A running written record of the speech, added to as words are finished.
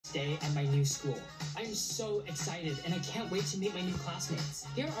first day at my new school. I'm so excited and I can't wait to meet my new classmates.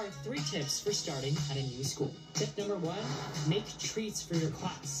 Here are 3 tips for starting at a new school. Tip number 1, make treats for your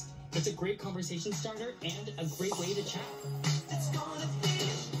class. It's a great conversation starter and a great way to chat.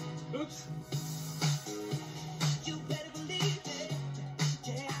 Oops.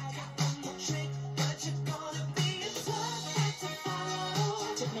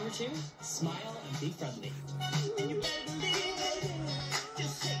 Tip number 2, smile and be friendly.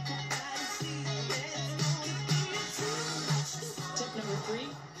 Tip number 3,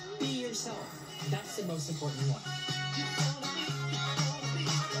 be yourself. That's the most important one.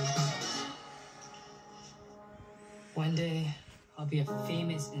 One day, I'll be a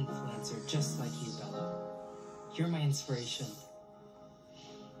famous influencer just like you, Bella. You're my inspiration.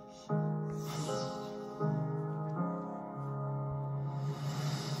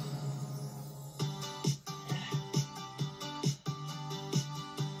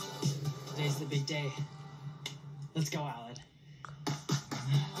 Today's the big day. Let's go, Alan.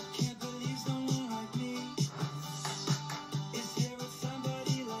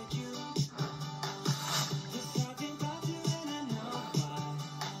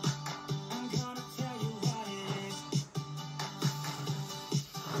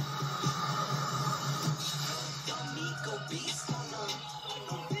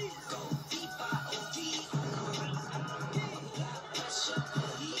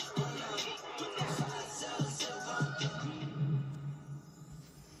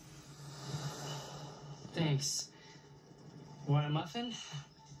 Thanks. Want a muffin?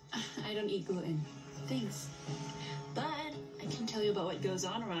 I don't eat gluten. Thanks. But I can tell you about what goes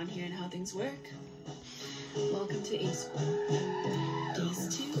on around here and how things work. Welcome to A School.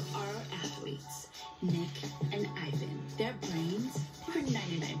 These 2 are athletes, Nick and Ivan. Their brains, they're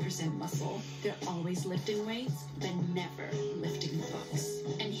 99% muscle. They're always lifting weights, but never lifting books.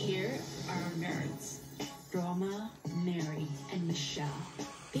 And here are our nerds, Roma, Mary, and Michelle.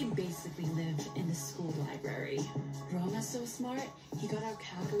 They basically live in the school library. Roma's so smart, he got our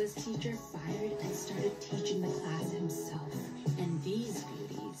calculus teacher fired and started teaching the class himself. And these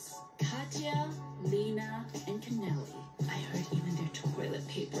beauties, Katya, Lena, and Kennelly. I heard even their toilet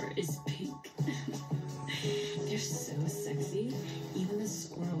paper is pink. They're so sexy, even the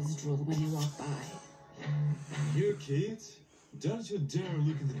squirrels drool when they walk by. You kids, don't you dare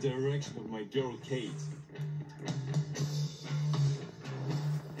look in the direction of my girl Kate.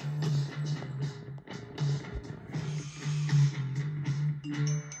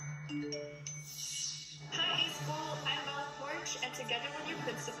 Hi, A-School. I'm Poarch, and together with your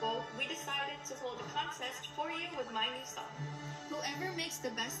principal, we decided to hold a contest for you with my new song. Whoever makes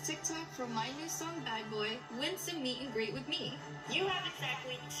the best TikTok for my new song, Bad Boy, wins a meet and greet with me. You have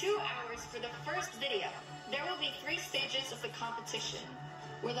exactly 2 hours for the first video. There will be 3 stages of the competition,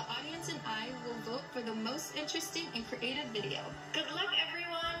 where the audience and I will vote for the most interesting and creative video. Good luck,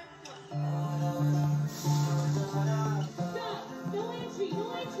 everyone! No entry,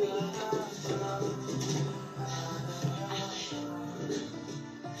 no entry!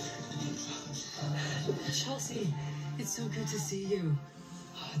 Chelsea, it's so good to see you.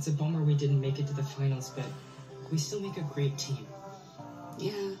 It's a bummer we didn't make it to the finals, but we still make a great team.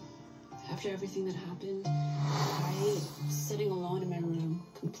 Yeah, after everything that happened, I was sitting alone in my room,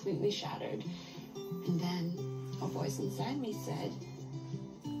 completely shattered. And then a voice inside me said,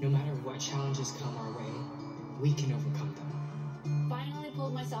 No matter what challenges come our way, we can overcome them. Finally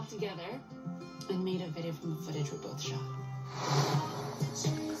pulled myself together and made a video from the footage we both shot.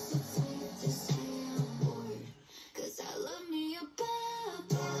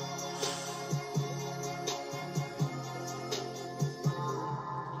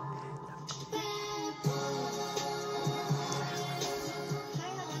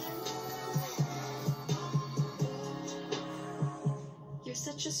 You're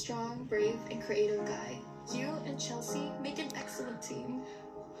such a strong, brave, and creative guy. You and Chelsea make an excellent team.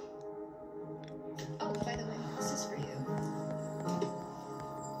 Oh, by the way, this is for you.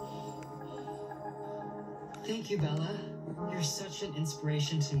 Thank you, Bella. You're such an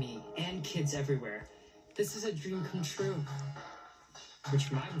inspiration to me and kids everywhere. This is a dream come true. Which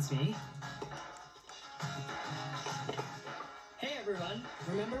reminds me. Hey everyone,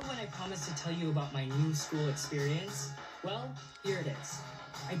 remember when I promised to tell you about my new school experience? Well, here it is.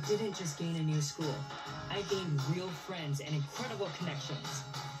 I didn't just gain a new school. I gained real friends and incredible connections.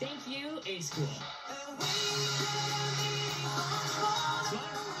 Thank you, A School.